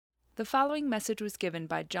The following message was given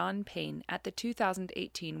by John Payne at the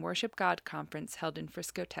 2018 Worship God Conference held in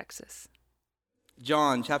Frisco, Texas.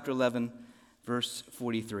 John chapter 11, verse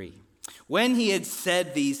 43. When he had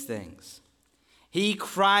said these things, he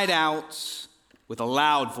cried out with a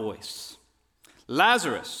loud voice,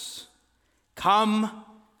 "Lazarus, come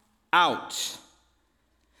out."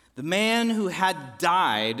 The man who had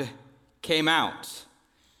died came out,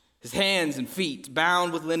 his hands and feet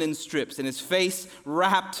bound with linen strips, and his face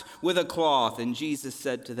wrapped with a cloth. And Jesus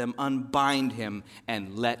said to them, "Unbind him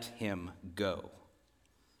and let him go."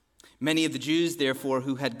 Many of the Jews, therefore,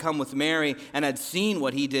 who had come with Mary and had seen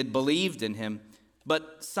what he did, believed in him.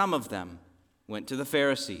 But some of them went to the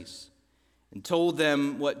Pharisees and told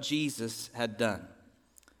them what Jesus had done.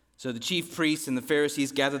 So the chief priests and the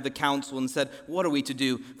Pharisees gathered the council and said, "What are we to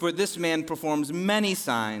do? For this man performs many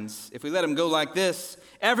signs. If we let him go like this,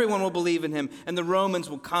 everyone will believe in him, and the Romans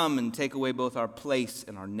will come and take away both our place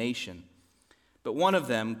and our nation." But one of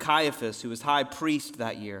them, Caiaphas, who was high priest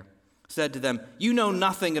that year, said to them, "You know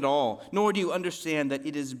nothing at all, nor do you understand that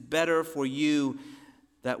it is better for you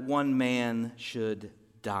that one man should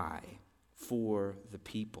die for the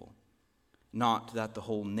people, not that the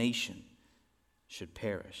whole nation should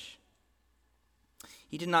perish."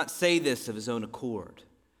 He did not say this of his own accord,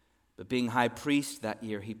 but being high priest that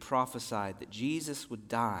year, he prophesied that Jesus would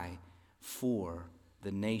die for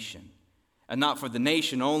the nation. And not for the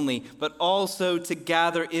nation only, but also to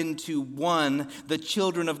gather into one the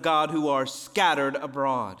children of God who are scattered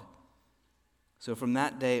abroad. So from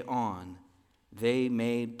that day on, they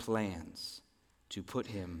made plans to put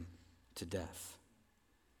him to death.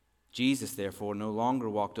 Jesus, therefore, no longer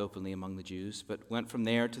walked openly among the Jews, but went from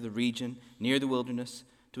there to the region near the wilderness,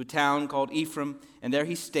 to a town called Ephraim, and there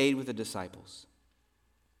he stayed with the disciples.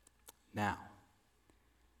 Now,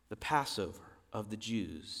 the Passover of the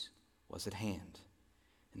Jews was at hand,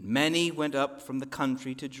 and many went up from the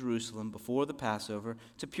country to Jerusalem before the Passover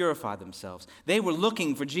to purify themselves. They were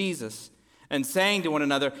looking for Jesus and saying to one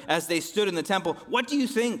another as they stood in the temple, "What do you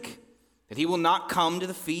think? That he will not come to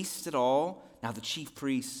the feast at all?" Now the chief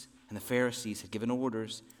priests and the Pharisees had given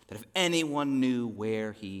orders that if anyone knew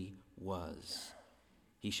where he was,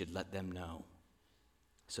 he should let them know,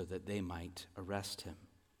 so that they might arrest him.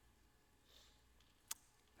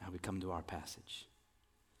 Now we come to our passage.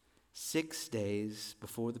 6 days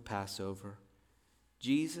before the Passover,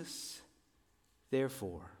 Jesus,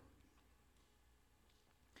 therefore,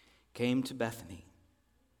 came to Bethany,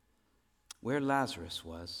 where Lazarus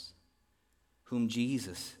was, whom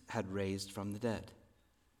Jesus had raised from the dead.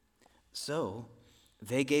 So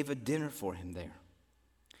they gave a dinner for him there.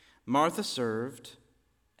 Martha served,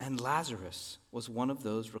 and Lazarus was one of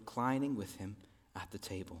those reclining with him at the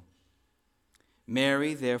table.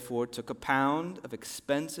 Mary, therefore, took a pound of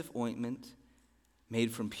expensive ointment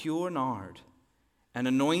made from pure nard and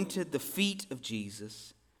anointed the feet of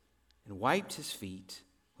Jesus and wiped his feet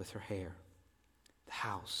with her hair. The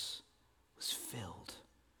house was filled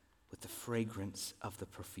with the fragrance of the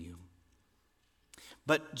perfume.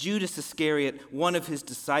 But Judas Iscariot, one of his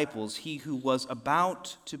disciples, he who was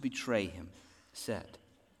about to betray him, said,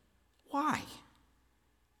 Why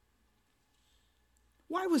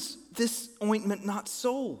was this ointment not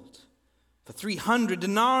sold for 300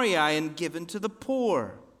 denarii and given to the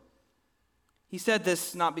poor?" He said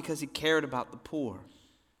this not because he cared about the poor,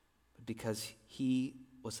 but because he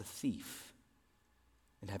was a thief.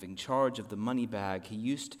 And having charge of the money bag, he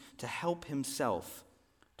used to help himself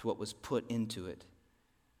to what was put into it.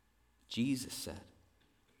 Jesus said,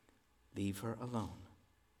 "Leave her alone,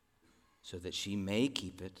 so that she may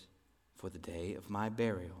keep it for the day of my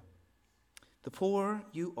burial. The poor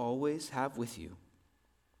you always have with you,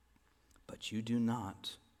 but you do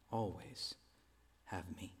not always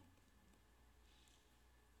have me."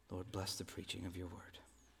 Lord, bless the preaching of your word.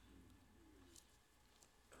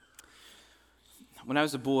 When I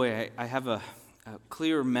was a boy, I have a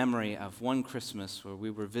clear memory of one Christmas where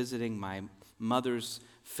we were visiting my mother's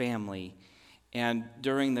family, and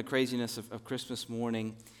during the craziness of Christmas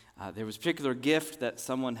morning, there was a particular gift that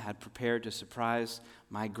someone had prepared to surprise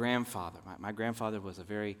my grandfather. My grandfather was a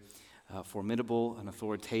very formidable and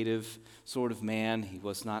authoritative sort of man. He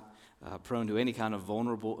was not prone to any kind of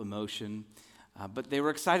vulnerable emotion. But they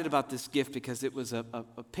were excited about this gift because it was a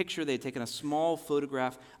picture. They had taken a small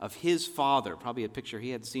photograph of his father, probably a picture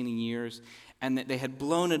he hadn't seen in years, and they had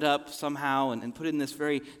blown it up somehow and put it in this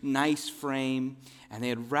very nice frame, and they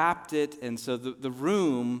had wrapped it, and so the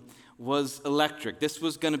room was electric. This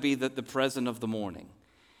was going to be the present of the morning.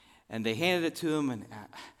 And they handed it to him, and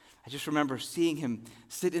I just remember seeing him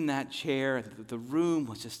sit in that chair. The room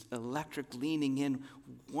was just electric, leaning in,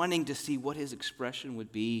 wanting to see what his expression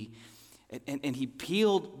would be. And he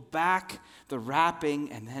peeled back the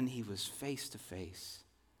wrapping, and then he was face to face.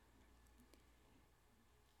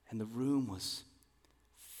 And the room was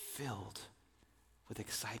filled with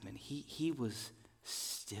excitement. He was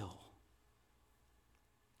still,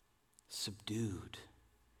 subdued.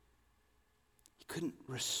 He couldn't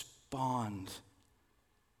respond.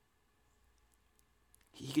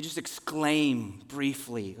 He could just exclaim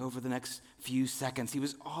briefly over the next few seconds. He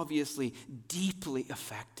was obviously deeply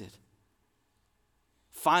affected.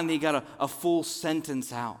 Finally, he got a full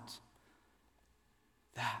sentence out.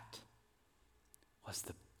 That was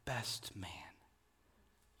the best man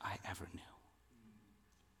I ever knew.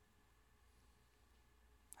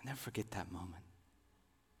 I'll never forget that moment.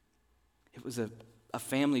 It was a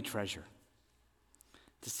family treasure.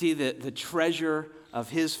 To see the treasure of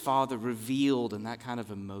his father revealed in that kind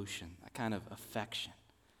of emotion, that kind of affection.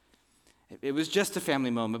 It was just a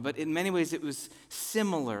family moment, but in many ways it was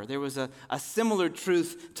similar. There was a similar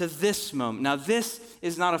truth to this moment. Now, this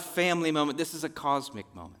is not a family moment. This is a cosmic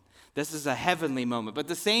moment. This is a heavenly moment. But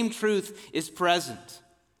the same truth is present.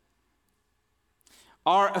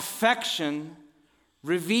 Our affection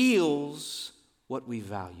reveals what we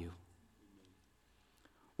value.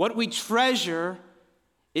 What we treasure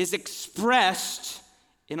is expressed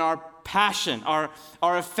in our passion. Our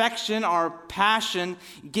affection, our passion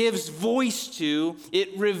gives voice to,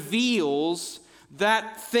 it reveals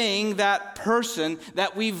that thing, that person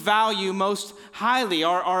that we value most highly.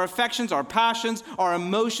 Our affections, our passions, our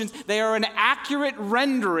emotions, they are an accurate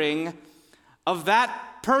rendering of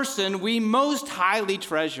that person we most highly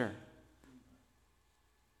treasure.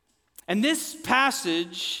 And this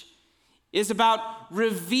passage is about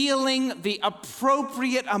revealing the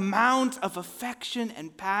appropriate amount of affection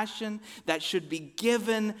and passion that should be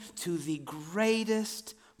given to the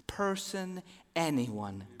greatest person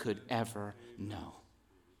anyone could ever know.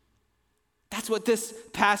 That's what this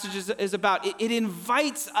passage is about. It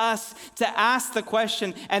invites us to ask the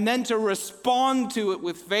question and then to respond to it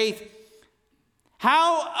with faith.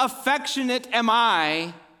 How affectionate am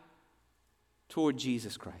I toward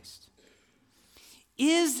Jesus Christ?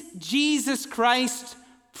 Is Jesus Christ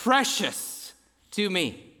precious to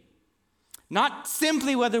me? Not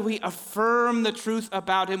simply whether we affirm the truth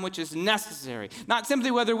about him, which is necessary. Not simply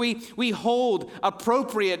whether we hold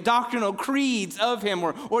appropriate doctrinal creeds of him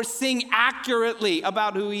or sing accurately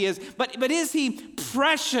about who he is. But is he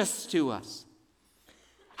precious to us?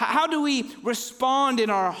 How do we respond in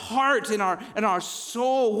our heart, in our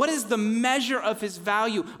soul? What is the measure of his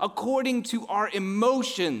value according to our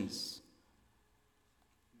emotions?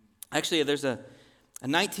 Actually, there's a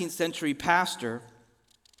 19th century pastor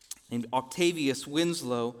named Octavius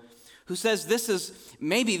Winslow who says this is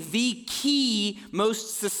maybe the key,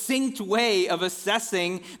 most succinct way of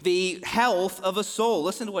assessing the health of a soul.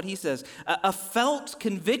 Listen to what he says. A felt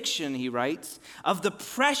conviction, he writes, of the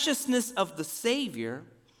preciousness of the Savior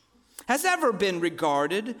has ever been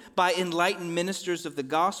regarded by enlightened ministers of the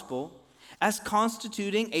gospel as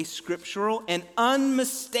constituting a scriptural and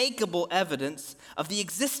unmistakable evidence of the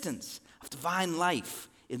existence of divine life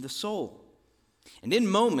in the soul. And in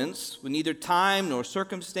moments when neither time nor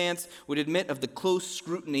circumstance would admit of the close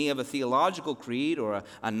scrutiny of a theological creed or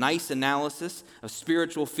a nice analysis of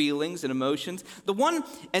spiritual feelings and emotions, the one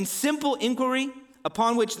and simple inquiry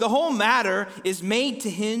upon which the whole matter is made to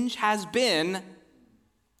hinge has been,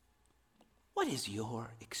 what is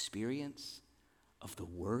your experience of the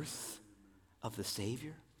worth of the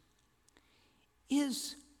Savior?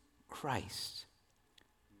 Is Christ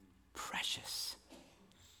precious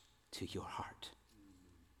to your heart?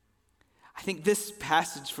 I think this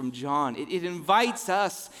passage from John, it invites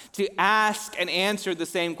us to ask and answer the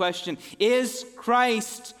same question. Is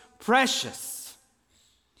Christ precious?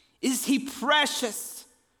 Is he precious?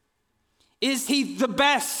 Is he the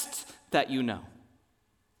best that you know?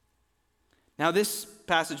 Now, this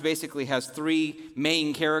passage basically has three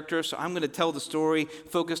main characters, so I'm going to tell the story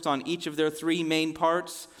focused on each of their three main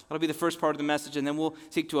parts. That'll be the first part of the message, and then we'll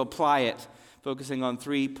seek to apply it, focusing on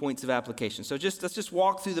 3 points of application. So let's just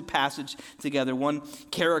walk through the passage together, one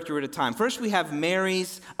character at a time. First, we have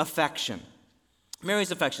Mary's affection.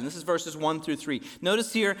 Mary's affection. This is verses 1 through 3.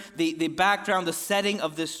 Notice here the background, the setting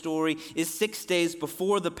of this story is 6 days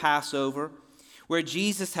before the Passover, where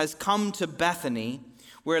Jesus has come to Bethany,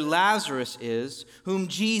 where Lazarus is, whom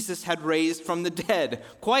Jesus had raised from the dead.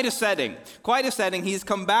 Quite a setting. Quite a setting. He's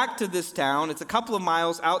come back to this town. It's a couple of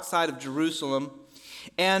miles outside of Jerusalem.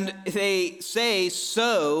 And they say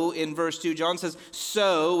so in verse 2. John says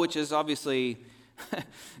so, which is obviously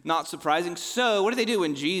Not surprising. So, what did they do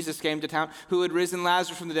when Jesus came to town, who had risen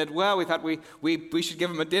Lazarus from the dead? Well, we thought we should give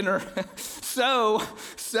him a dinner. so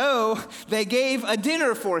they gave a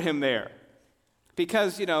dinner for him there.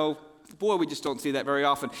 Because, boy, we just don't see that very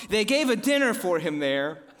often. They gave a dinner for him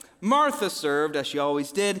there. Martha served, as she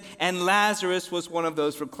always did, and Lazarus was one of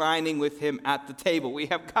those reclining with him at the table. We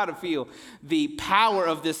have got to feel the power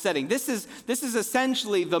of this setting. This is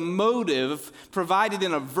essentially the motive provided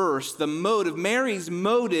in a verse, the motive, Mary's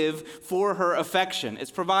motive for her affection.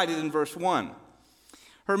 It's provided in verse 1.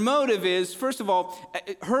 Her motive is, first of all,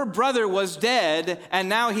 her brother was dead, and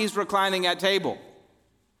now he's reclining at table.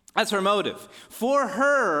 That's her motive. For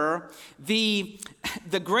her, the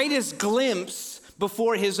greatest glimpse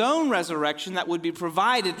before his own resurrection that would be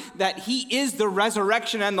provided, that he is the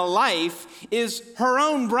resurrection and the life, is her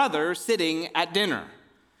own brother sitting at dinner.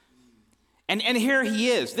 And here he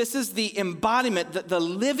is. This is the embodiment, the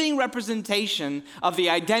living representation of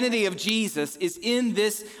the identity of Jesus is in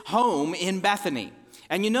this home in Bethany.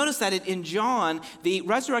 And you notice that in John, the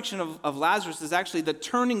resurrection of Lazarus is actually the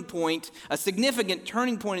turning point, a significant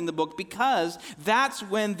turning point in the book, because that's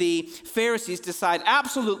when the Pharisees decide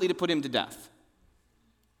absolutely to put him to death.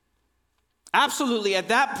 Absolutely, at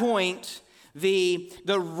that point, the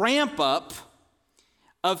ramp up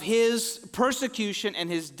of his persecution and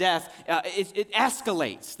his death, it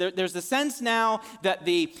escalates. There's a sense now that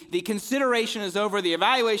the consideration is over, the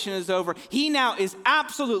evaluation is over. He now is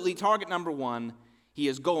absolutely target number one. He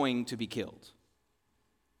is going to be killed.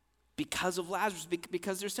 Because of Lazarus,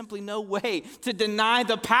 because there's simply no way to deny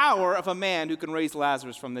the power of a man who can raise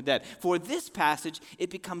Lazarus from the dead. For this passage, it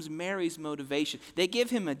becomes Mary's motivation. They give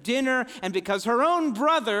him a dinner, and because her own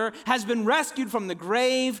brother has been rescued from the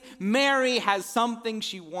grave, Mary has something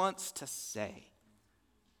she wants to say.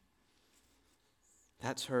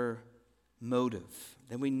 That's her motive.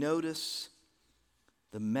 Then we notice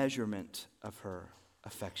the measurement of her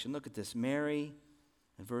affection. Look at this. Mary,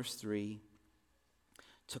 in verse 3,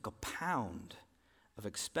 took a pound of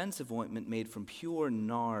expensive ointment made from pure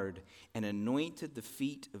nard and anointed the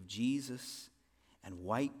feet of Jesus and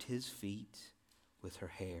wiped his feet with her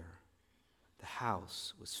hair. The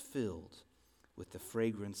house was filled with the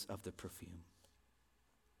fragrance of the perfume.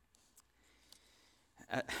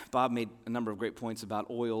 Bob made a number of great points about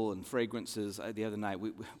oil and fragrances the other night.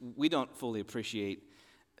 We don't fully appreciate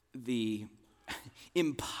the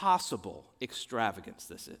impossible extravagance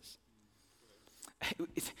this is.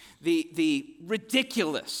 The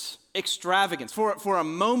ridiculous extravagance for a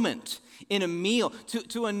moment in a meal.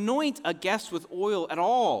 To anoint a guest with oil at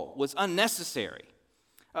all was unnecessary.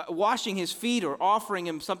 Washing his feet or offering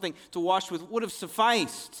him something to wash with would have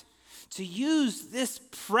sufficed. To use this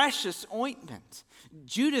precious ointment,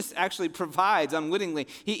 Judas actually provides unwittingly.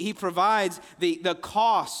 He provides the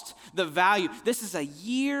cost, the value. This is a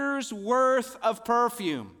year's worth of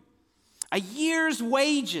perfume, a year's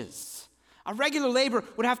wages. A regular laborer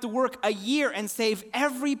would have to work a year and save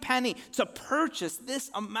every penny to purchase this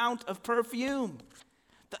amount of perfume.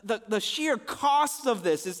 The sheer cost of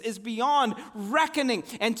this is beyond reckoning.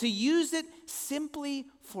 And to use it simply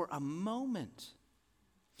for a moment.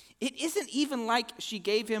 It isn't even like she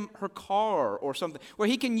gave him her car or something where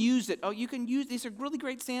he can use it. Oh, you can use, these are really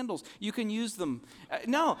great sandals. You can use them.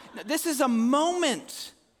 No, this is a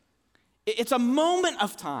moment. It's a moment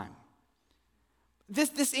of time.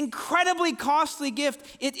 This incredibly costly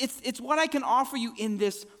gift, it's what I can offer you in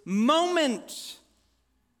this moment.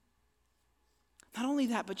 Not only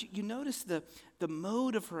that, but you notice the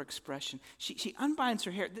mode of her expression. She unbinds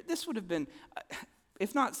her hair. This would have been,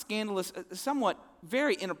 if not scandalous, somewhat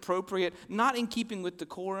very inappropriate, not in keeping with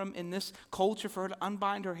decorum in this culture for her to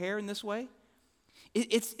unbind her hair in this way.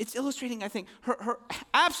 It's illustrating, I think, her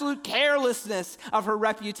absolute carelessness of her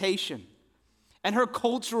reputation and her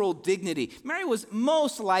cultural dignity. Mary was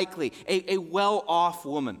most likely a well-off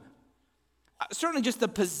woman. Certainly just the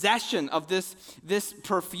possession of this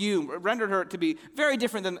perfume rendered her to be very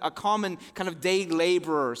different than a common kind of day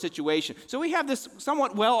laborer situation. So we have this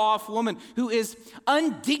somewhat well-off woman who is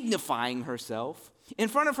undignifying herself in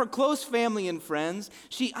front of her close family and friends.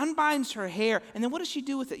 She unbinds her hair, and then what does she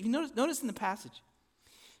do with it? You notice in the passage.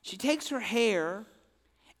 She takes her hair,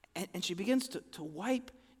 and she begins to wipe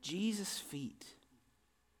Jesus' feet.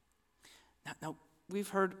 Now we've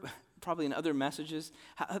heard probably in other messages,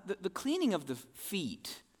 the cleaning of the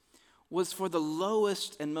feet was for the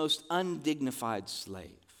lowest and most undignified slave.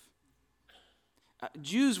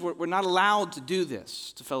 Jews were not allowed to do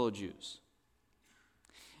this to fellow Jews.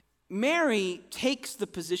 Mary takes the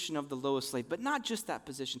position of the lowest slave, but not just that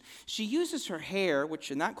position. She uses her hair, which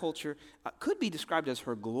in that culture could be described as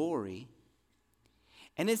her glory,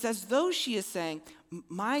 And it's as though she is saying,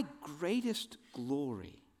 my greatest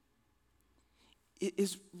glory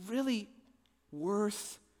is really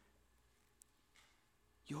worth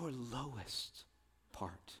your lowest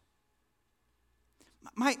part.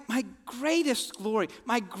 My greatest glory,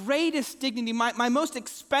 my greatest dignity, my most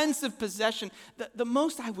expensive possession, the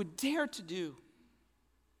most I would dare to do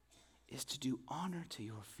is to do honor to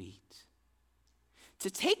your feet. To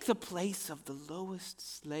take the place of the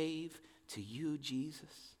lowest slave to you,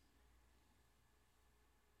 Jesus,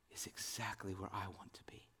 is exactly where I want to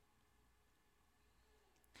be.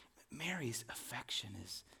 Mary's affection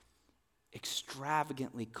is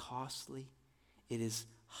extravagantly costly. It is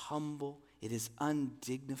humble. It is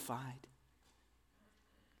undignified.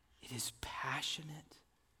 It is passionate.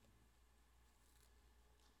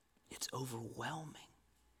 It's overwhelming.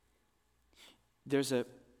 There's a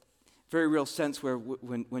very real sense where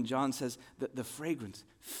when John says that the fragrance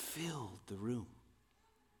filled the room.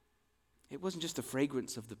 It wasn't just the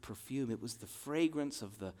fragrance of the perfume. It was the fragrance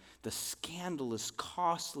of the scandalous,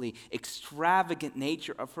 costly, extravagant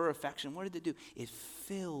nature of her affection. What did it do? It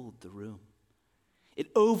filled the room. It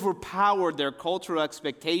overpowered their cultural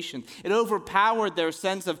expectations. It overpowered their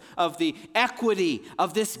sense of the equity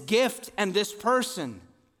of this gift and this person.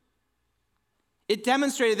 It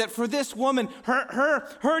demonstrated that for this woman,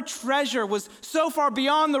 her treasure was so far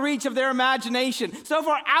beyond the reach of their imagination, so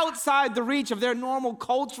far outside the reach of their normal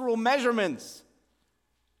cultural measurements.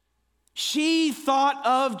 She thought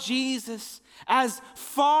of Jesus as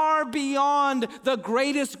far beyond the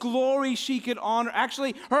greatest glory she could honor.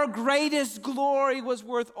 Actually, her greatest glory was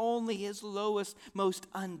worth only his lowest, most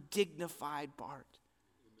undignified part.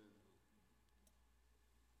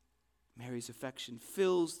 Mary's affection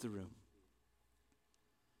fills the room.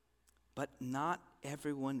 But not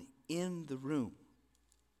everyone in the room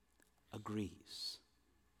agrees.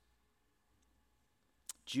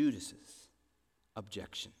 Judas's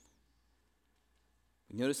objection.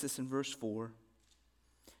 We notice this in verse 4.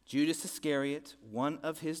 Judas Iscariot, one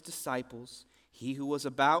of his disciples, he who was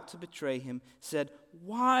about to betray him, said,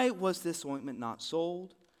 "Why was this ointment not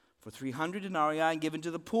sold for 300 denarii and given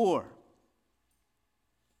to the poor?"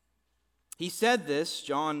 He said this,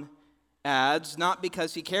 John adds, not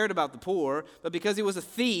because he cared about the poor, but because he was a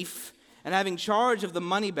thief, and having charge of the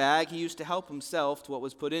money bag, he used to help himself to what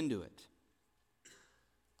was put into it.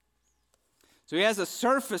 So he has a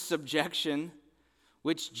surface objection,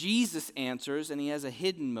 which Jesus answers, and he has a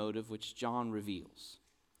hidden motive, which John reveals.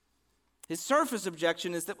 His surface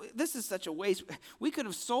objection is that this is such a waste. We could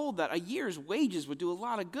have sold that. A year's wages would do a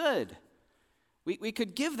lot of good. We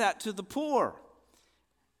could give that to the poor.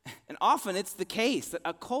 And often it's the case that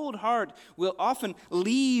a cold heart will often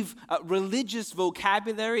leave religious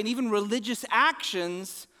vocabulary and even religious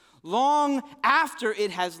actions long after it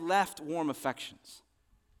has left warm affections.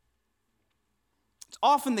 It's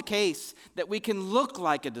often the case that we can look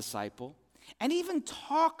like a disciple and even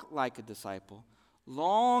talk like a disciple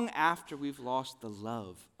long after we've lost the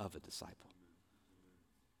love of a disciple.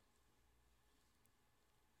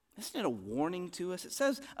 Isn't it a warning to us? It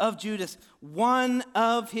says of Judas, one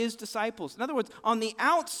of his disciples. In other words, on the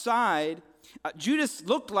outside, Judas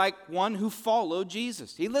looked like one who followed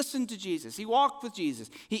Jesus. He listened to Jesus. He walked with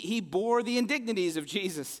Jesus. He bore the indignities of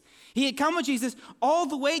Jesus. He had come with Jesus all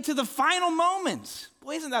the way to the final moment.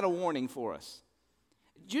 Boy, isn't that a warning for us?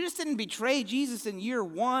 Judas didn't betray Jesus in year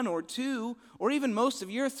 1 or 2 or even most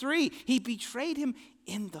of year 3. He betrayed him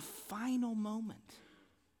in the final moment.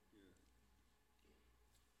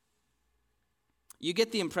 You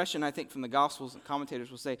get the impression, I think, from the Gospels, and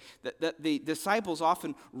commentators will say, that the disciples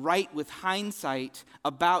often write with hindsight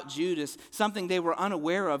about Judas, something they were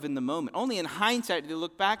unaware of in the moment. Only in hindsight do they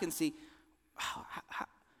look back and see,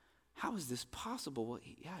 how is this possible? Well,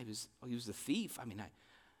 he was a thief. I mean,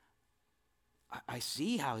 I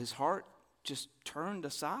see how his heart just turned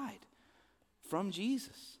aside from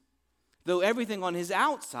Jesus, though everything on his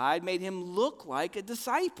outside made him look like a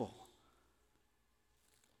disciple.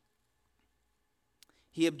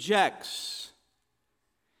 He objects.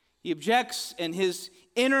 And his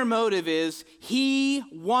inner motive is he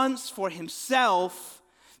wants for himself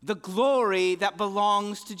the glory that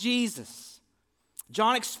belongs to Jesus.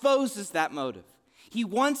 John exposes that motive. He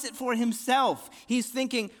wants it for himself. He's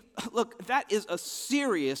thinking, look, that is a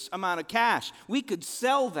serious amount of cash. We could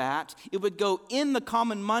sell that. It would go in the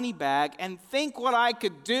common money bag, and think what I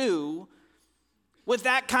could do with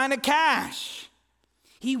that kind of cash.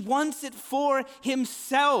 He wants it for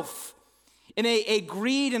himself in a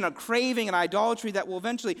greed and a craving and idolatry that will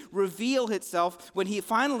eventually reveal itself when he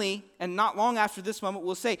finally, and not long after this moment,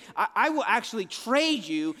 will say, I will actually trade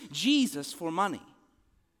you Jesus for money.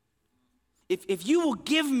 if you will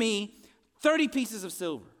give me 30 pieces of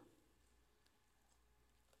silver,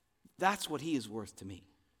 that's what he is worth to me.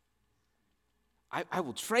 I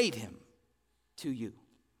will trade him to you.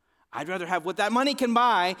 I'd rather have what that money can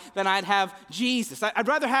buy than I'd have Jesus. I'd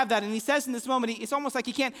rather have that. And he says in this moment, it's almost like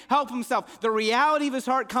he can't help himself. The reality of his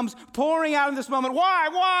heart comes pouring out in this moment.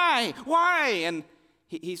 Why? And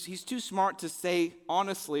he's too smart to say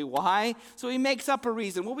honestly why. So he makes up a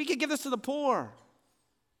reason. Well, we could give this to the poor.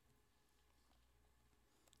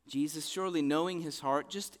 Jesus, surely knowing his heart,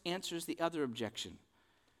 just answers the other objection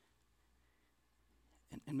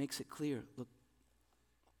and makes it clear. Look,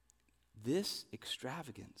 this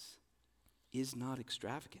extravagance is not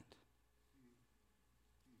extravagant.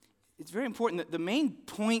 It's very important that the main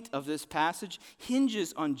point of this passage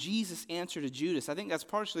hinges on Jesus' answer to Judas. I think that's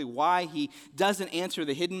partially why he doesn't answer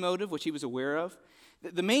the hidden motive, which he was aware of.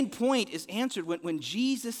 The main point is answered when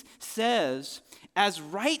Jesus says, as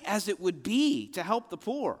right as it would be to help the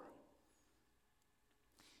poor.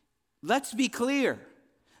 Let's be clear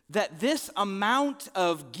that this amount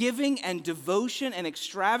of giving and devotion and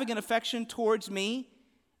extravagant affection towards me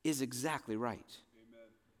is exactly right.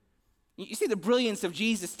 Amen. You see the brilliance of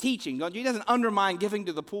Jesus' teaching, don't you? He doesn't undermine giving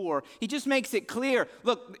to the poor. He just makes it clear,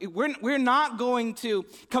 look, we're not going to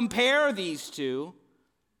compare these two.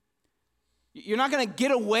 You're not going to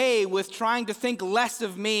get away with trying to think less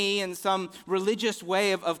of me in some religious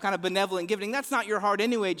way of kind of benevolent giving. That's not your heart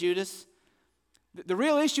anyway, Judas. The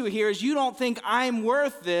real issue here is you don't think I'm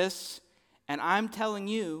worth this, and I'm telling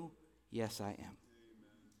you, yes, I am.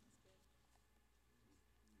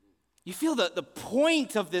 You feel the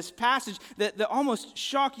point of this passage, the almost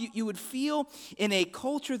shock you would feel in a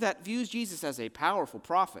culture that views Jesus as a powerful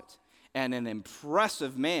prophet and an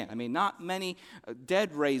impressive man. I mean, not many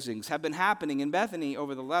dead raisings have been happening in Bethany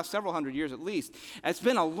over the last several hundred years at least. It's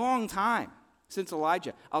been a long time since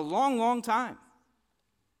Elijah, a long, long time.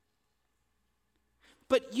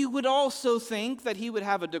 But you would also think that he would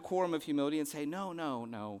have a decorum of humility and say,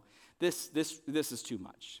 no, this is too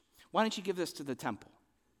much. Why don't you give this to the temple?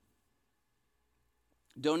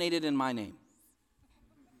 Donate it in my name.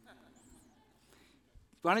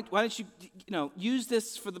 Why don't you use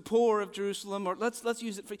this for the poor of Jerusalem, or let's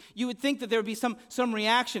use it for. You would think that there would be some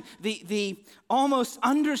reaction. The almost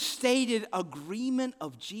understated agreement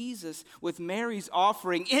of Jesus with Mary's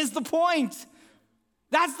offering is the point.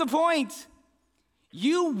 That's the point.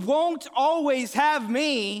 You won't always have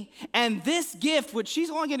me, and this gift, which she's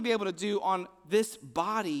only going to be able to do on this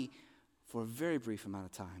body for a very brief amount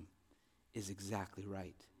of time, is exactly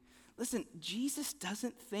right. Listen, Jesus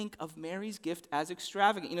doesn't think of Mary's gift as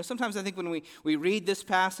extravagant. Sometimes I think when we read this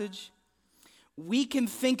passage, we can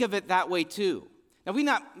think of it that way too. Now,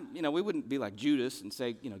 we wouldn't be like Judas and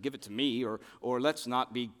say, give it to me, or let's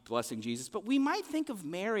not be blessing Jesus. But we might think of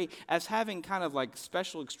Mary as having kind of like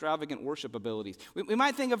special, extravagant worship abilities. We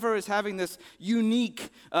might think of her as having this unique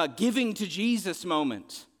giving to Jesus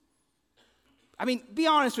moment. I mean, be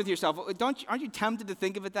honest with yourself. Aren't you tempted to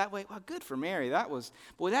think of it that way? Well, good for Mary.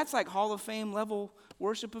 That's like Hall of Fame level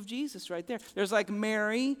worship of Jesus right there. There's like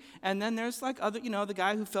Mary, and then there's like other, the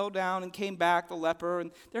guy who fell down and came back, the leper, and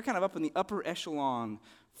they're kind of up in the upper echelon,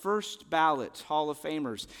 first ballot Hall of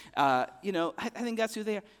Famers. I think that's who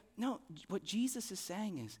they are. No, what Jesus is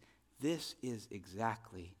saying is, this is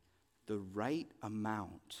exactly the right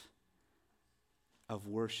amount of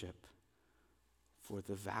worship for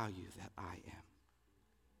the value that I am.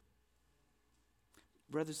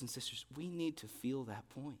 Brothers and sisters, we need to feel that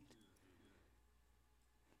point.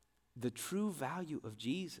 The true value of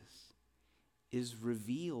Jesus is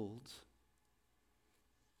revealed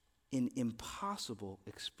in impossible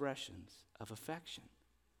expressions of affection.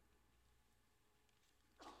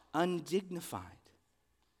 Undignified,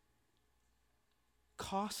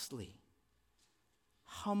 costly,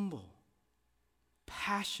 humble,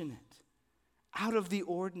 passionate, out of the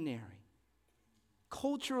ordinary,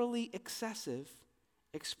 culturally excessive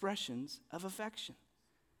expressions of affection.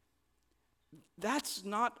 That's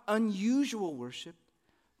not unusual worship.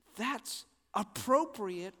 That's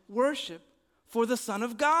appropriate worship for the Son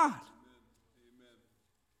of God. Amen.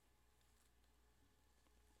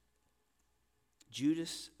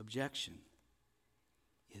 Judas' objection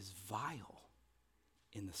is vile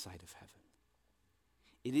in the sight of heaven.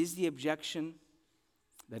 It is the objection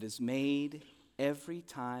that is made every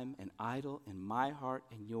time an idol in my heart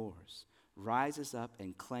and yours rises up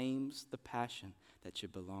and claims the passion that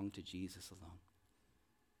should belong to Jesus alone.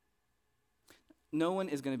 No one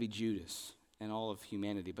is going to be Judas in all of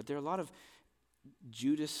humanity, but there are a lot of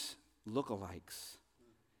Judas lookalikes,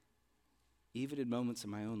 even in moments in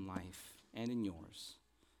my own life and in yours.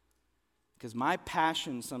 Because my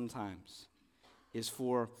passion sometimes is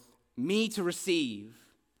for me to receive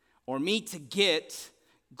or me to get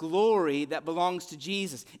glory that belongs to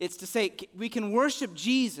Jesus. It's to say we can worship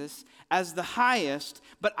Jesus as the highest,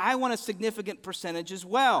 but I want a significant percentage as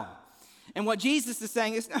well. And what Jesus is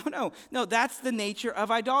saying is, no, that's the nature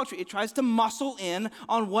of idolatry. It tries to muscle in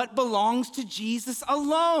on what belongs to Jesus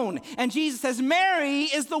alone. And Jesus says, Mary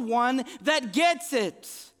is the one that gets it.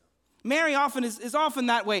 Mary often is often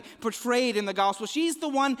that way portrayed in the gospel. She's the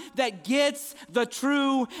one that gets the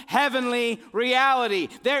true heavenly reality.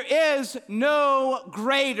 There is no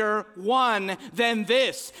greater one than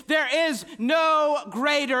this. There is no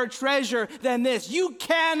greater treasure than this. You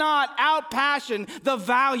cannot outpassion the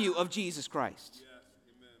value of Jesus Christ. Yes,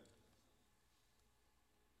 amen.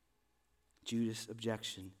 Judas'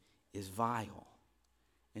 objection is vile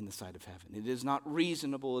in the sight of heaven. It is not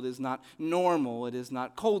reasonable, it is not normal, it is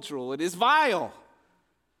not cultural, it is vile.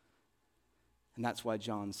 And that's why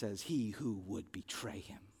John says, he who would betray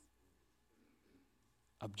him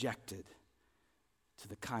objected to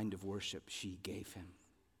the kind of worship she gave him.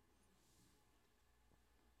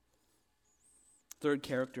 Third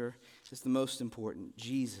character is the most important,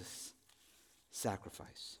 Jesus'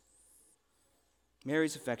 sacrifice.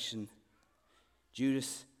 Mary's affection,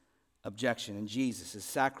 Judas' objection, and Jesus'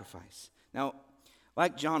 sacrifice. Now,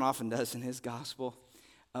 like John often does in his gospel,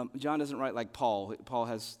 John doesn't write like Paul. Paul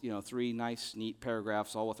has, 3 nice, neat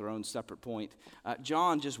paragraphs, all with their own separate point.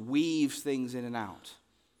 John just weaves things in and out.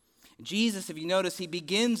 Jesus, if you notice, he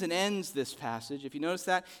begins and ends this passage. If you notice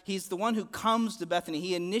that, he's the one who comes to Bethany.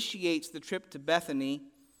 He initiates the trip to Bethany,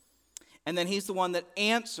 and then he's the one that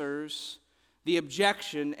answers the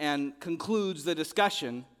objection and concludes the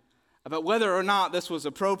discussion about whether or not this was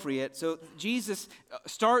appropriate. So Jesus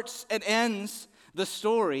starts and ends the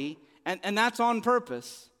story, and that's on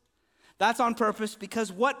purpose. That's on purpose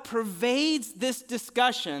because what pervades this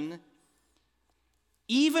discussion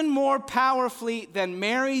even more powerfully than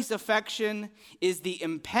Mary's affection is the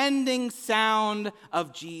impending sound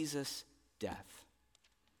of Jesus' death.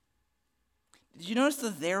 Did you notice the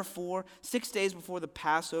therefore? 6 days before the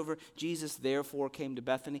Passover, Jesus therefore came to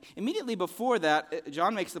Bethany. Immediately before that,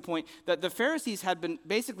 John makes the point that the Pharisees had been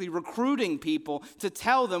basically recruiting people to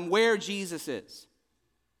tell them where Jesus is.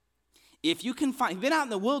 If you can find, you've been out in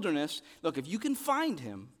the wilderness, look, if you can find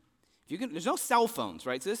him, there's no cell phones,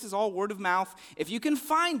 right? So this is all word of mouth. If you can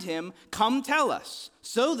find him, come tell us,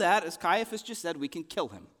 so that, as Caiaphas just said, we can kill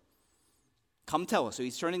him. Come tell us. So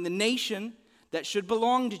he's turning the nation that should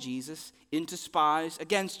belong to Jesus into spies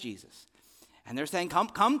against Jesus. And they're saying,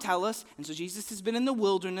 come tell us. And so Jesus has been in the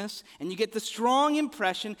wilderness, and you get the strong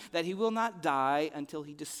impression that he will not die until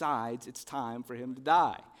he decides it's time for him to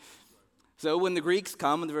die. So when the Greeks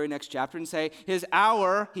come in the very next chapter and say, his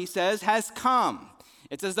hour, he says, has come.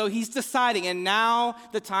 It's as though he's deciding, and now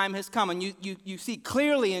the time has come. And you see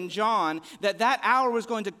clearly in John that hour was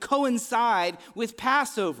going to coincide with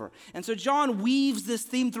Passover. And so John weaves this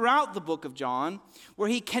theme throughout the book of John, where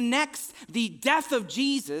he connects the death of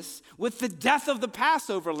Jesus with the death of the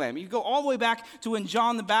Passover lamb. You go all the way back to when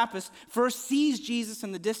John the Baptist first sees Jesus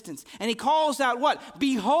in the distance. And he calls out what?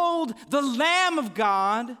 Behold, the Lamb of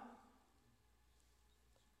God.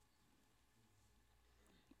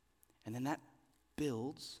 And then that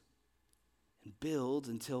builds and builds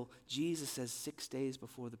until Jesus says 6 days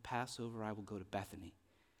before the Passover, I will go to Bethany.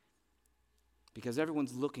 Because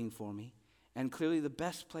everyone's looking for me, and clearly the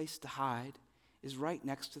best place to hide is right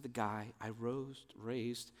next to the guy I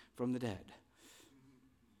raised from the dead.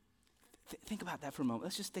 Think about that for a moment.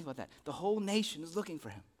 Let's just think about that. The whole nation is looking for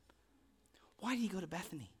him. Why did he go to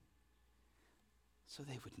Bethany? So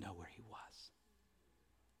they would know where he was.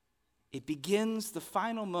 It begins the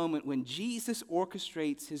final moment when Jesus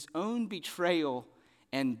orchestrates his own betrayal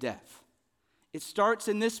and death. It starts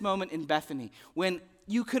in this moment in Bethany, when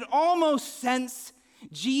you could almost sense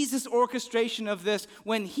Jesus' orchestration of this,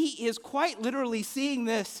 when he is quite literally seeing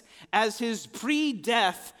this as his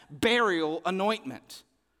pre-death burial anointment.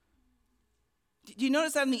 Do you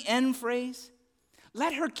notice that in the end phrase?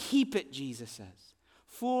 Let her keep it, Jesus says,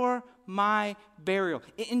 for my burial.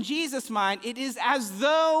 In Jesus' mind, it is as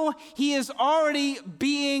though he is already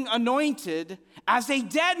being anointed as a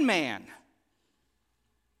dead man.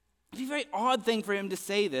 It'd be a very odd thing for him to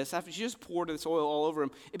say this after she just poured this oil all over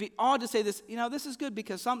him. It'd be odd to say this, this is good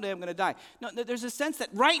because someday I'm going to die. No, there's a sense that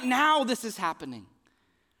right now this is happening.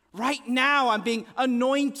 Right now I'm being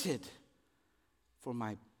anointed for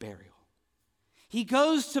my burial. He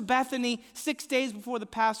goes to Bethany 6 days before the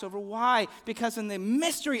Passover. Why? Because in the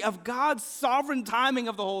mystery of God's sovereign timing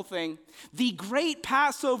of the whole thing, the great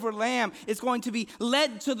Passover lamb is going to be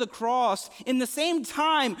led to the cross in the same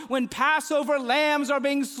time when Passover lambs are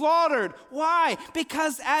being slaughtered. Why?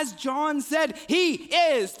 Because as John said, he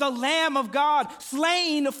is the Lamb of God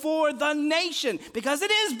slain for the nation. Because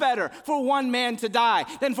it is better for one man to die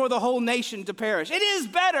than for the whole nation to perish. It is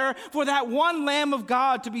better for that one Lamb of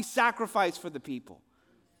God to be sacrificed for the people.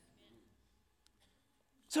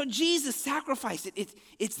 So Jesus sacrificed it.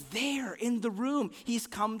 It's there in the room. He's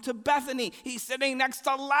come to Bethany. He's sitting next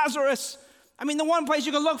to Lazarus. I mean, the one place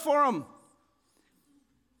you can look for him.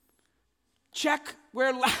 Check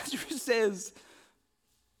where Lazarus is.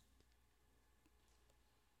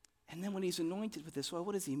 And then when he's anointed with this oil,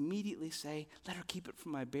 what does he immediately say? Let her keep it for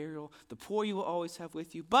my burial. The poor you will always have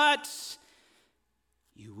with you, but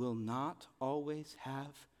you will not always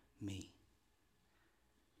have me.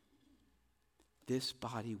 This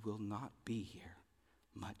body will not be here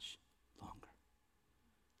much longer.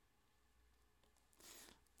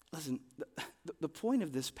 Listen, the point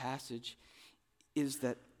of this passage is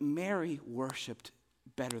that Mary worshiped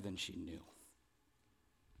better than she knew.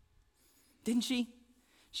 Didn't she?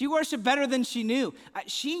 She worshiped better than she knew.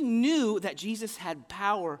 She knew that Jesus had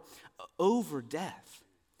power over death.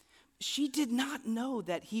 She did not know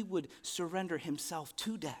that he would surrender himself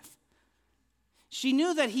to death. She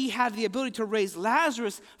knew that he had the ability to raise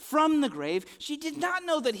Lazarus from the grave. She did not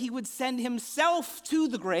know that he would send himself to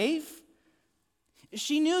the grave.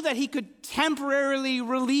 She knew that he could temporarily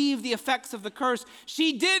relieve the effects of the curse.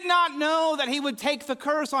 She did not know that he would take the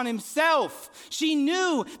curse on himself. She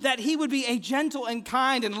knew that he would be a gentle and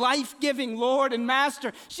kind and life-giving Lord and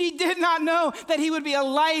Master. She did not know that he would be a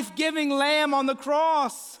life-giving Lamb on the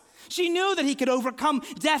cross. She knew that he could overcome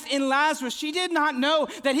death in Lazarus. She did not know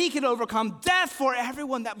that he could overcome death for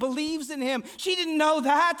everyone that believes in him. She didn't know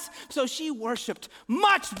that. So she worshiped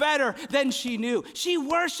much better than she knew. She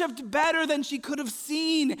worshiped better than she could have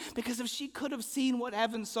seen. Because if she could have seen what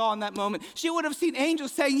heaven saw in that moment, she would have seen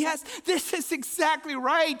angels saying, yes, this is exactly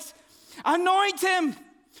right. Anoint him.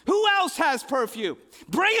 Who else has perfume?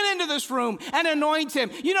 Bring it into this room and anoint him.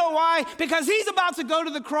 You know why? Because he's about to go to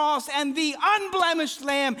the cross and the unblemished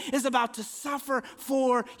lamb is about to suffer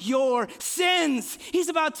for your sins. He's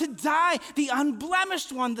about to die, the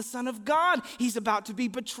unblemished one, the Son of God. He's about to be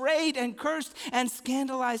betrayed and cursed and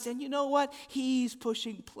scandalized. And you know what? He's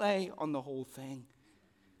pushing play on the whole thing.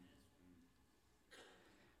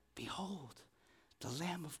 Behold, the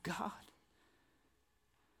Lamb of God.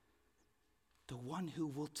 The one who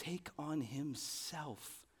will take on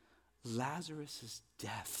himself Lazarus'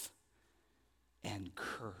 death and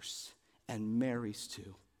curse, and Mary's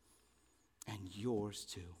too, and yours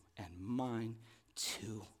too, and mine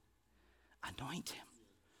too. Anoint him.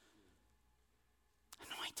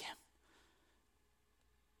 Anoint him.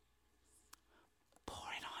 Pour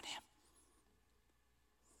it on him.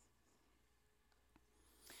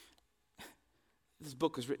 This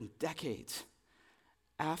book was written decades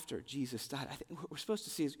after Jesus died. I think what we're supposed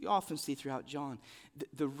to see is, you often see throughout John,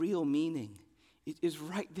 the real meaning is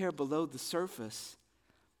right there below the surface.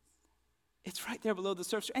 It's right there below the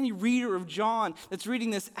surface. Any reader of John that's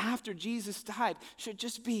reading this after Jesus died should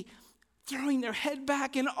just be throwing their head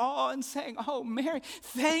back in awe and saying, oh, Mary,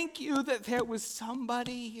 thank you that there was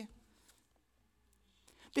somebody.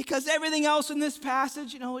 Because everything else in this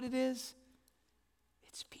passage, you know what it is?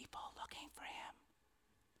 It's people looking for him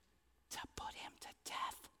to put him to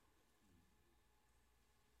death.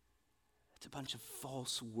 It's a bunch of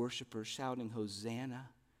false worshipers shouting Hosanna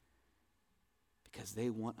because they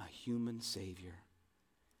want a human Savior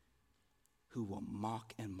who will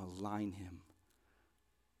mock and malign him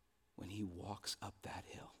when he walks up that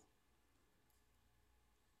hill.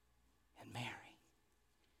 And Mary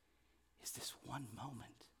is this one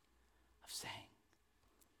moment of saying,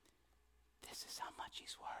 this is how much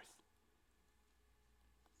he's worth.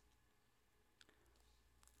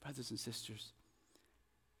 Brothers and sisters,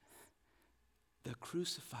 the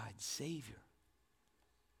crucified Savior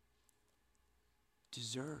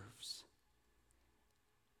deserves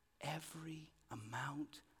every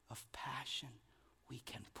amount of passion we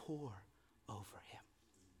can pour over him.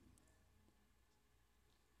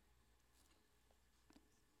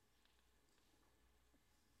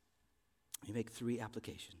 We make 3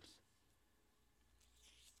 applications.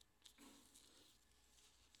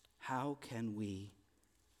 How can we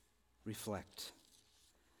reflect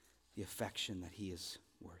the affection that he is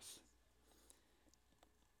worth?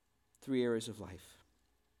 3 areas of life.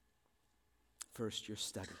 First, your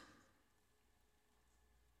study.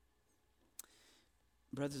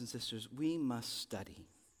 brothers and sisters, we must study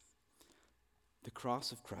the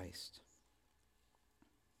cross of Christ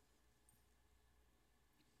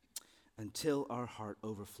until our heart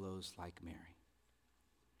overflows like Mary.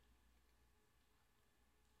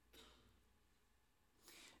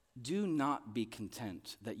 Do not be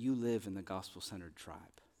content that you live in the gospel-centered tribe.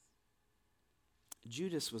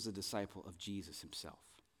 Judas was a disciple of Jesus himself.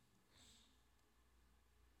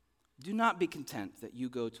 Do not be content that you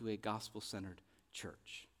go to a gospel-centered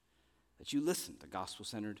church, that you listen to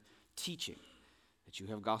gospel-centered teaching, that you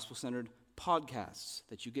have gospel-centered podcasts,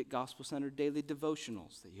 that you get gospel-centered daily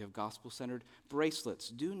devotionals, that you have gospel-centered bracelets.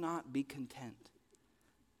 Do not be content.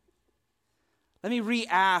 Let me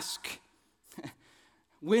re-ask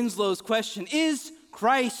Winslow's question: is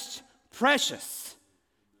Christ precious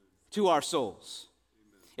to our souls?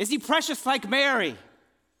 Is he precious like Mary?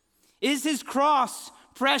 Is his cross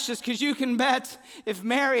precious? Because you can bet if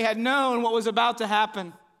Mary had known what was about to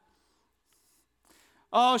happen,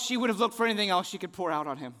 oh, she would have looked for anything else she could pour out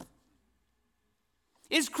on him.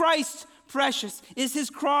 Is Christ precious? Is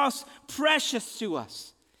his cross precious to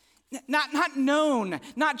us? Not known,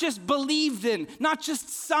 not just believed in, not just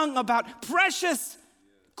sung about. Precious,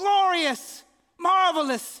 glorious,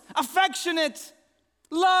 marvelous, affectionate,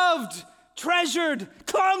 loved, treasured,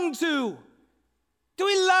 clung to. Do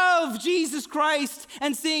we love Jesus Christ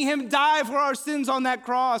and seeing him die for our sins on that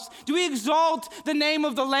cross? Do we exalt the name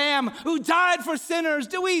of the Lamb who died for sinners?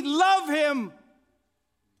 Do we love him?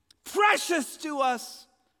 Precious to us.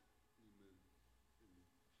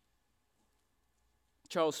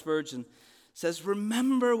 Charles Spurgeon says,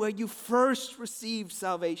 remember where you first received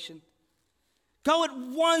salvation. Go at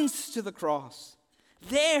once to the cross.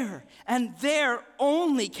 There and there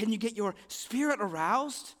only can you get your spirit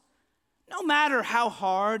aroused. No matter how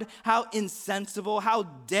hard, how insensible, how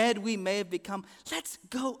dead we may have become, let's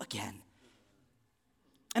go again.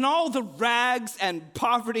 And all the rags and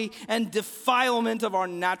poverty and defilement of our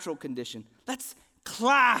natural condition, let's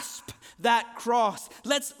clasp that cross.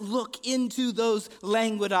 Let's look into those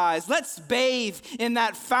languid eyes. Let's bathe in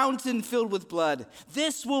that fountain filled with blood.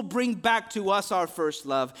 This will bring back to us our first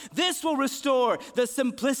love. This will restore the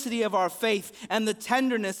simplicity of our faith and the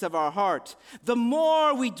tenderness of our heart. The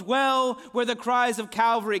more we dwell where the cries of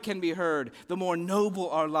Calvary can be heard, the more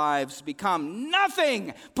noble our lives become.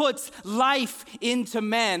 Nothing puts life into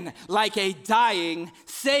men like a dying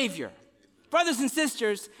Savior. Brothers and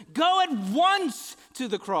sisters, go at once to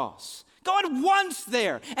the cross. Go at once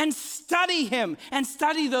there and study him and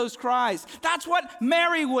study those cries. That's what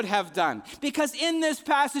Mary would have done, because in this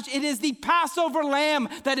passage, it is the Passover lamb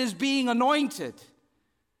that is being anointed.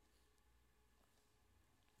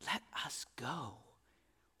 Let us go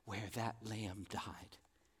where that lamb died,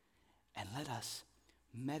 and let us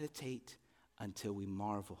meditate until we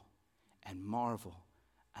marvel, and marvel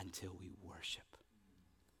until we worship.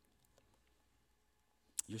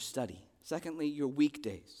 Your study. Secondly, your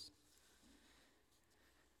weekdays.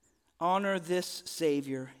 Honor this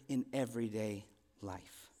Savior in everyday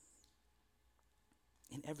life.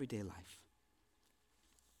 In everyday life.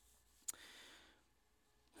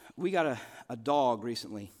 We got a dog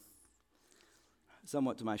recently,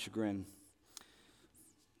 somewhat to my chagrin.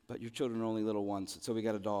 But your children are only little ones, so we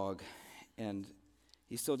got a dog. And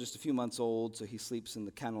he's still just a few months old, so he sleeps in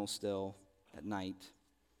the kennel still at night.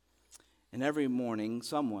 And every morning,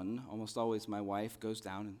 someone, almost always my wife, goes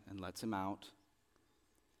down and lets him out.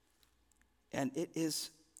 And it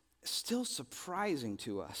is still surprising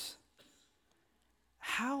to us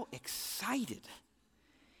how excited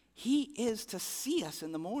he is to see us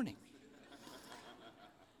in the morning.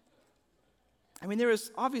 I mean, there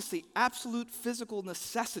is obviously absolute physical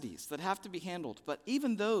necessities that have to be handled, but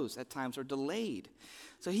even those at times are delayed.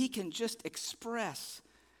 So he can just express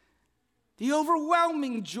the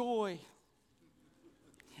overwhelming joy.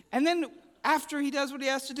 And then after he does what he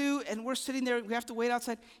has to do, and we're sitting there, we have to wait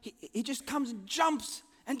outside, he just comes and jumps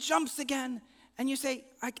again. And you say,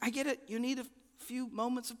 I get it, you need a few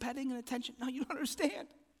moments of petting and attention. No, you don't understand.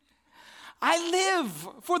 I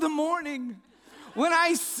live for the morning when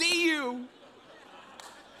I see you.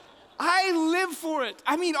 I live for it.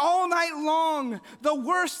 I mean, all night long. The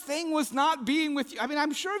worst thing was not being with you. I mean,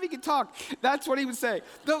 I'm sure if he could talk, that's what he would say.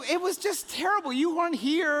 Though it was just terrible. You weren't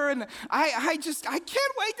here, and I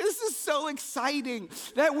can't wait. This is so exciting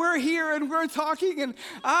that we're here and we're talking, and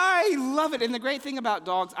I love it. And the great thing about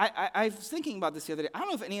dogs, I was thinking about this the other day. I don't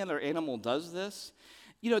know if any other animal does this.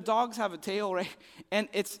 You know, dogs have a tail, right? And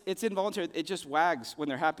it's involuntary. It just wags when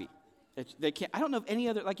they're happy. They can't. I don't know if any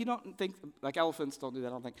other, like, you don't think, like elephants don't do that, I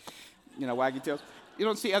don't think. wagging tails. You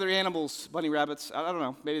don't see other animals, bunny rabbits. I don't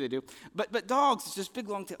know. Maybe they do. But dogs, it's just big,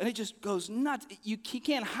 long tail. And it just goes nuts. He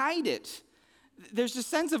can't hide it. There's a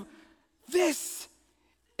sense of, this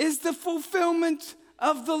is the fulfillment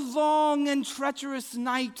of the long and treacherous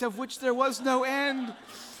night of which there was no end.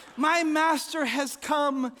 My master has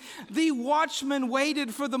come. The watchman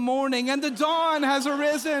waited for the morning, and the dawn has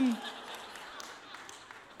arisen.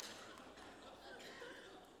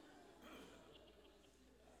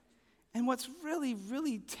 And what's really,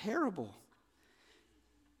 really terrible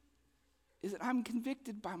is that I'm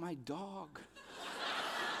convicted by my dog.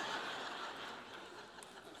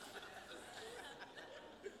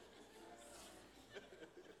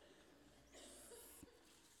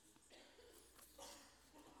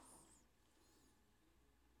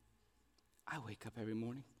 I wake up every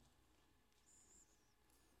morning,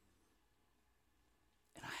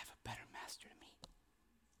 and I have a better master to meet.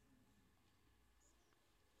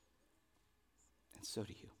 And so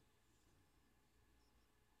do you.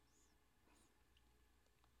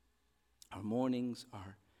 Our mornings,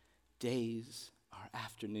 our days, our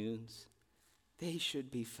afternoons, they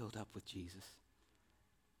should be filled up with Jesus.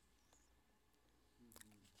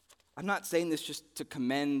 I'm not saying this just to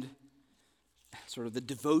commend sort of the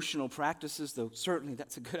devotional practices, though certainly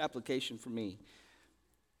that's a good application for me.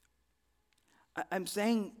 I'm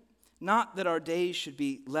saying not that our days should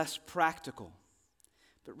be less practical,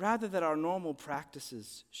 but rather that our normal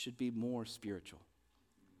practices should be more spiritual.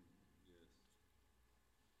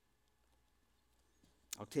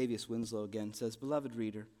 Octavius Winslow again says, "Beloved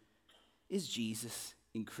reader, is Jesus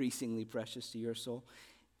increasingly precious to your soul?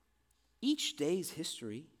 Each day's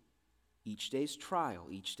history, each day's trial,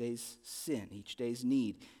 each day's sin, each day's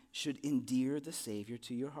need should endear the Savior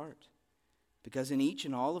to your heart. Because in each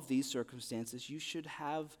and all of these circumstances, you should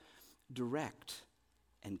have direct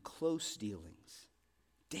and close dealings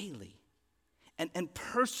daily and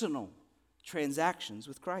personal transactions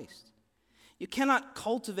with Christ. You cannot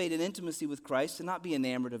cultivate an intimacy with Christ and not be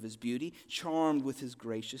enamored of his beauty, charmed with his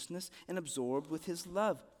graciousness, and absorbed with his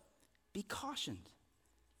love. Be cautioned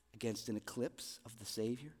against an eclipse of the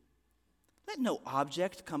Savior. Let no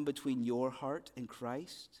object come between your heart and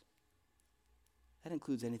Christ. That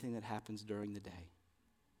includes anything that happens during the day.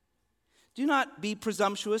 Do not be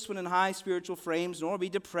presumptuous when in high spiritual frames, nor be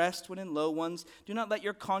depressed when in low ones. Do not let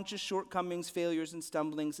your conscious shortcomings, failures, and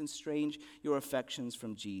stumblings estrange your affections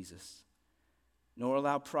from Jesus. Nor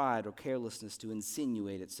allow pride or carelessness to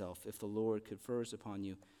insinuate itself if the Lord confers upon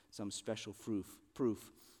you some special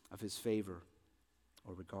proof of his favor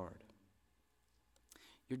or regard.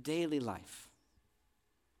 Your daily life,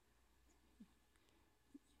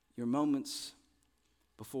 your moments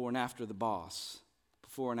before and after the boss,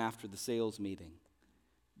 before and after the sales meeting,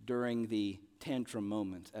 during the tantrum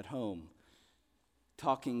moment at home,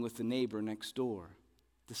 talking with the neighbor next door,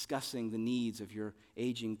 discussing the needs of your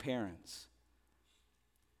aging parents.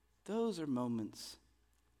 Those are moments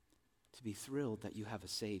to be thrilled that you have a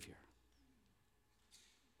Savior.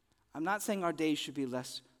 I'm not saying our days should be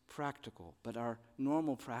less practical, but our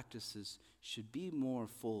normal practices should be more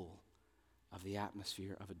full of the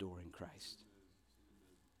atmosphere of adoring Christ.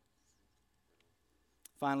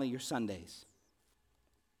 Finally, your Sundays.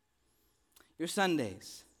 Your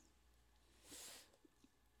Sundays.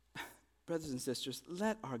 Brothers and sisters,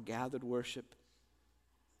 let our gathered worship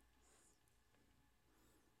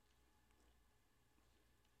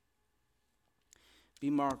be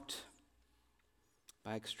marked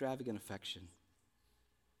by extravagant affection.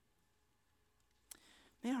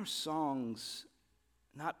 May our songs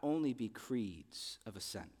not only be creeds of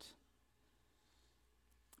assent,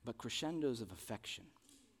 but crescendos of affection.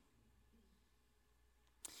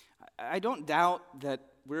 I don't doubt that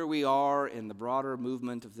where we are in the broader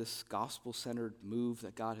movement of this gospel-centered move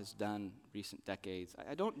that God has done in recent decades,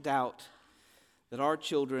 I don't doubt that our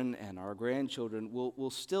children and our grandchildren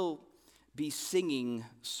will still be singing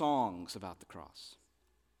songs about the cross,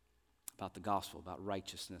 about the gospel, about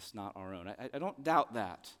righteousness, not our own. I don't doubt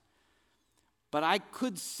that. But I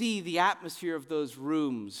could see the atmosphere of those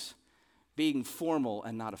rooms being formal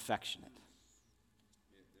and not affectionate.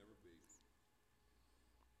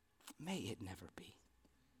 May it never be.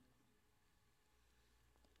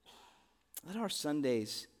 Let our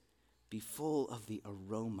Sundays be full of the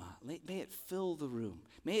aroma. May it fill the room.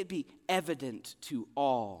 May it be evident to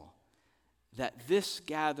all that this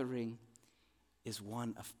gathering is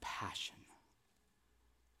one of passion.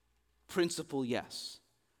 Principle, yes.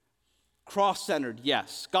 Cross-centered,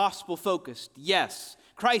 yes. Gospel-focused, yes.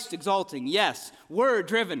 Christ-exalting, yes.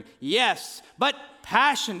 Word-driven, yes. But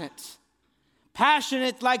passionate.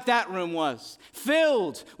 Passionate like that room was,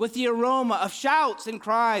 filled with the aroma of shouts and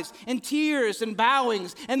cries and tears and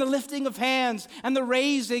bowings and the lifting of hands and the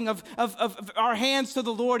raising of our hands to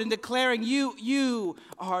the Lord and declaring, you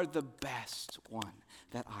are the best one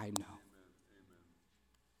that I know.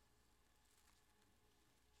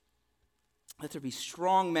 Let there be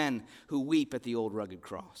strong men who weep at the old rugged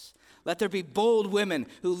cross. Let there be bold women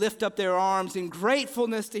who lift up their arms in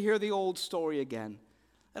gratefulness to hear the old story again.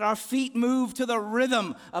 Let our feet move to the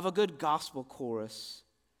rhythm of a good gospel chorus.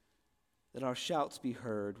 Let our shouts be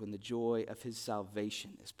heard when the joy of his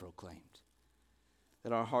salvation is proclaimed.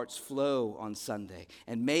 Let our hearts flow on Sunday,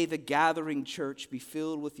 and may the gathering church be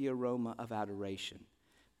filled with the aroma of adoration,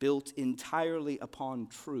 built entirely upon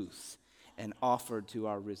truth and offered to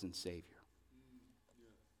our risen Savior.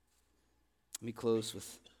 Let me close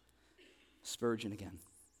with Spurgeon again.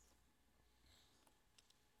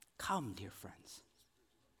 Come, dear friends.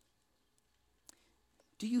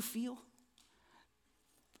 Do you feel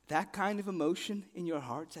that kind of emotion in your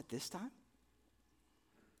hearts at this time?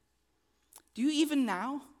 Do you even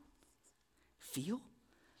now feel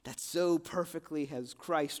that so perfectly has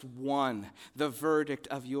Christ won the verdict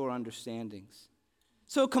of your understandings?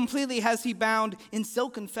 So completely has he bound in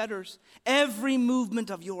silken fetters every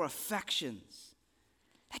movement of your affections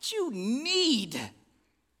that you need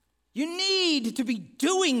to be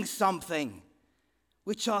doing something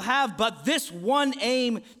which shall have but this one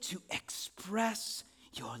aim, to express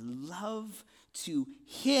your love to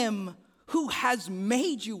him who has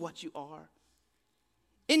made you what you are.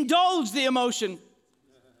 Indulge the emotion,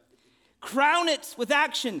 crown it with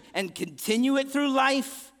action, and continue it through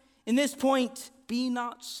life. In this point, be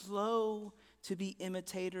not slow to be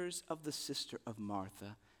imitators of the sister of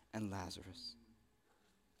Martha and Lazarus.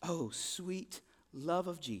 Oh, sweet love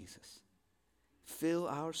of Jesus, fill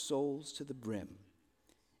our souls to the brim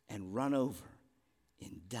and run over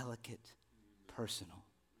in delicate, personal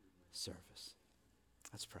service.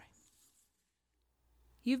 Let's pray.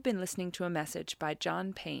 You've been listening to a message by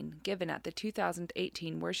John Payne given at the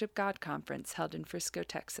 2018 Worship God Conference held in Frisco,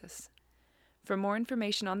 Texas. For more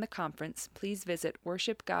information on the conference, please visit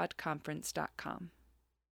worshipgodconference.com.